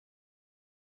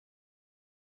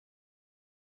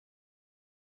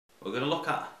We're going to look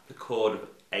at the chord of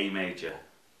A major,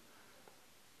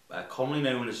 commonly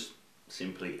known as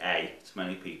simply A to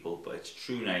many people, but its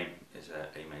true name is A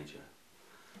major.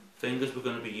 Fingers we're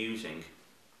going to be using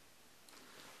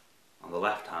on the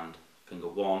left hand, finger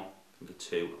 1, finger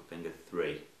 2 and finger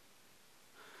 3.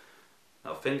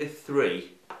 Now finger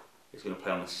 3 is going to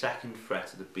play on the 2nd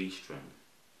fret of the B string.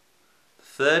 The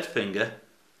third finger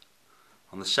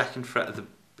on the 2nd fret of the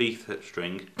B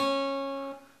string,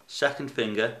 2nd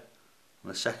finger on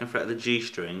the 2nd fret of the G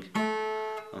string,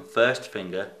 and 1st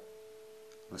finger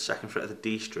on the 2nd fret of the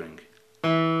D string,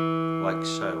 like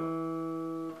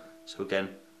so. So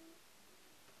again,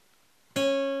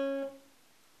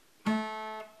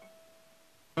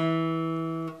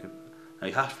 now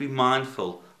you have to be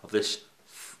mindful of this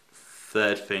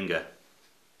third finger.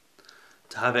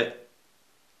 To have it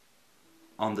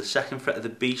on the 2nd fret of the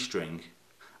B string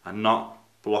and not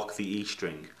block the E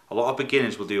string. A lot of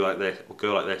beginners will do like this, will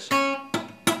go like this.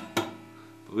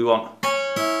 But we want,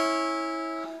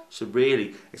 so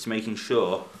really it's making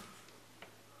sure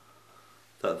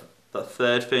that that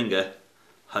third finger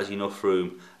has enough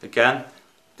room. Again,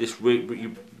 this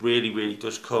really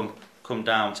does come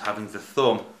down to having the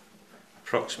thumb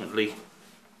approximately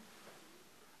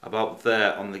about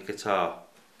there on the guitar.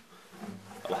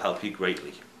 That will help you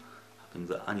greatly.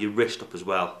 And your wrist up as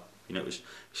well. You notice,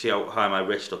 see how high my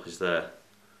wrist up is there.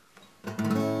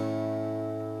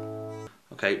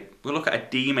 Okay, we'll look at a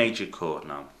D major chord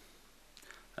now.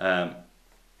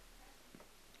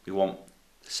 We want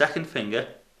the 2nd finger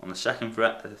on the 2nd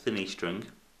fret of the thin E string,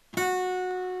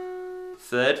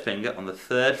 3rd finger on the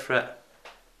 3rd fret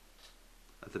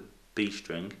of the B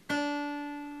string,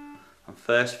 and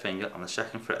 1st finger on the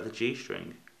 2nd fret of the G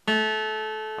string,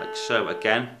 like so.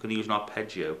 Again, I'm going to use an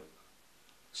arpeggio.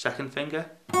 2nd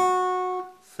finger,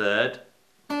 3rd,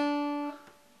 and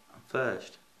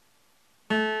 1st.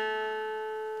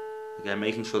 Again,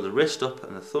 making sure the wrist up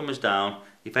and the thumb is down.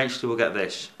 Eventually we'll get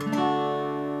this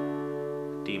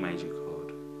D major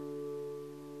chord.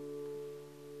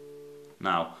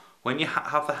 Now, when you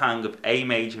have the hang of A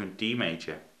major and D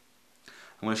major,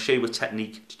 I'm going to show you a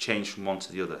technique to change from one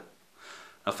to the other.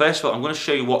 Now first of all, I'm going to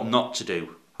show you what not to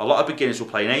do. A lot of beginners will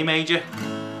play an A major,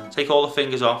 take all the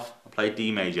fingers off and play a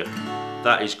D major.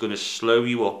 That is going to slow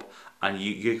you up and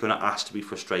you're going to ask to be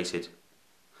frustrated.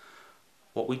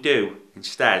 What we do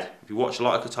instead, if you watch a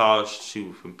lot of guitarists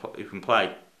who can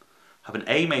play, have an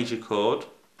A major chord.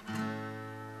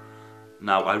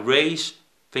 Now I raise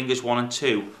fingers 1 and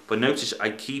 2, but notice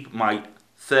I keep my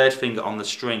 3rd finger on the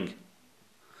string.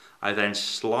 I then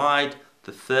slide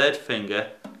the 3rd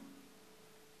finger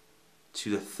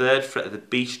to the 3rd fret of the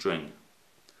B string.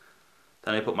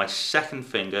 Then I put my 2nd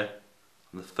finger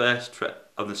on the 1st fret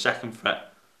of the 2nd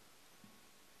fret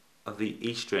of the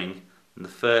E string, and the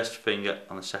 1st finger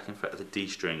on the 2nd fret of the D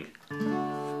string.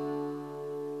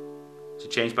 To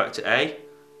change back to A,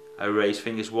 I raise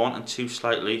fingers 1 and 2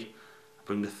 slightly,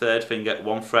 bring the 3rd finger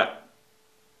 1 fret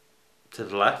to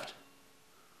the left,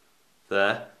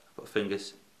 there, put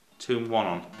fingers 2 and 1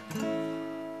 on.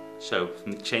 So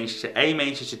from the change to A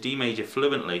major to D major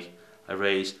fluently, I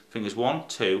raise fingers 1,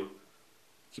 2,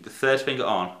 keep the 3rd finger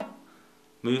on,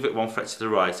 move it 1 fret to the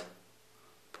right,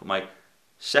 put my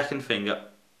 2nd finger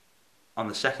on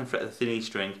the 2nd fret of the thin E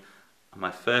string and my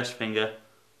 1st finger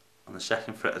on the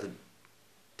 2nd fret of the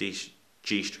G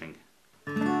string,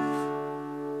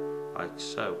 like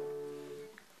so.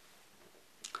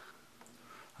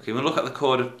 Okay, we'll look at the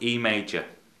chord of E major.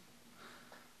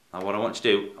 Now what I want you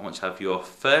to do, I want you to have your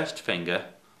 1st finger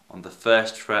on the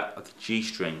 1st fret of the G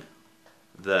string,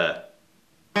 there.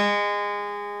 Then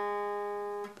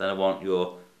I want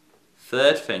your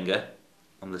 3rd finger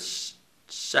on the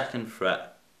 2nd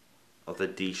fret of the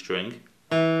D string,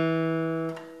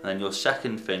 and then your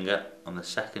 2nd finger on the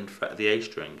 2nd fret of the A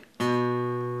string.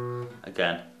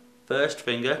 Again, 1st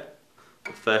finger,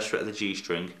 the 1st fret of the G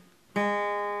string,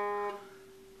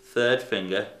 3rd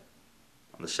finger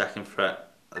on the 2nd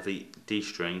fret of the D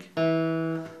string,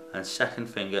 and 2nd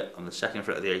finger on the 2nd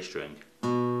fret of the A string.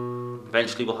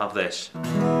 Eventually we'll have this,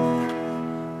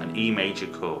 an E major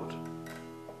chord.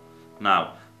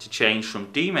 Now, to change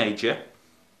from D major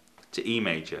to E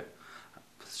major,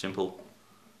 simple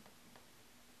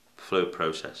flow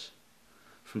process.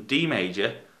 From D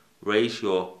major, raise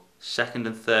your 2nd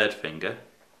and 3rd finger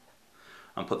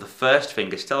and put the 1st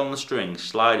finger still on the string,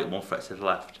 slide it 1 fret to the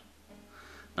left.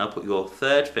 Now put your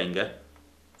 3rd finger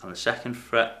on the 2nd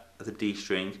fret of the D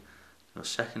string, your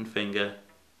 2nd finger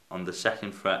on the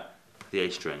 2nd fret of the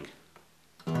A string.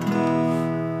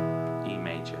 E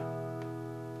major.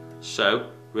 So,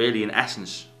 really in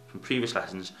essence, from previous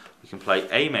lessons, we can play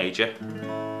A major,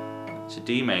 to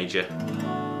D major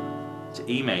to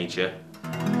E major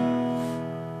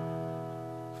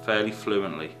fairly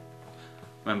fluently.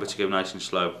 Remember to go nice and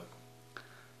slow.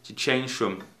 To change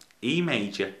from E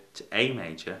major to A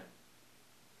major,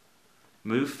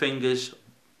 move fingers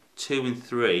 2 and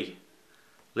 3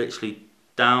 literally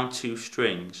down 2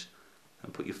 strings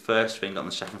and put your first finger on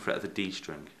the 2nd fret of the D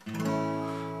string.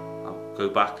 I'll go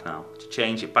back now. To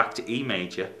change it back to E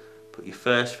major, put your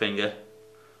first finger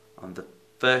on the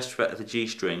 1st fret of the G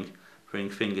string, bring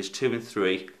fingers 2 and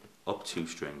 3 up 2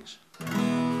 strings.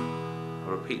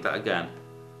 I'll repeat that again.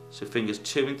 So fingers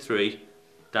 2 and 3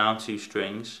 down 2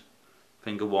 strings,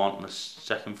 finger 1 on the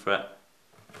 2nd fret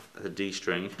of the D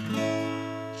string,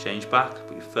 change back,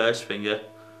 put your first finger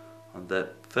on the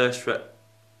 1st fret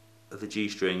of the G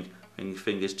string, bring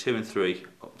fingers 2 and 3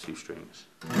 up 2 strings.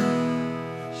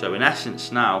 So in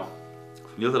essence now,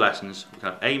 from the other lessons, we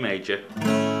can have A major,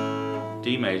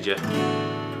 D major,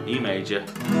 E major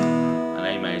and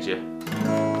A major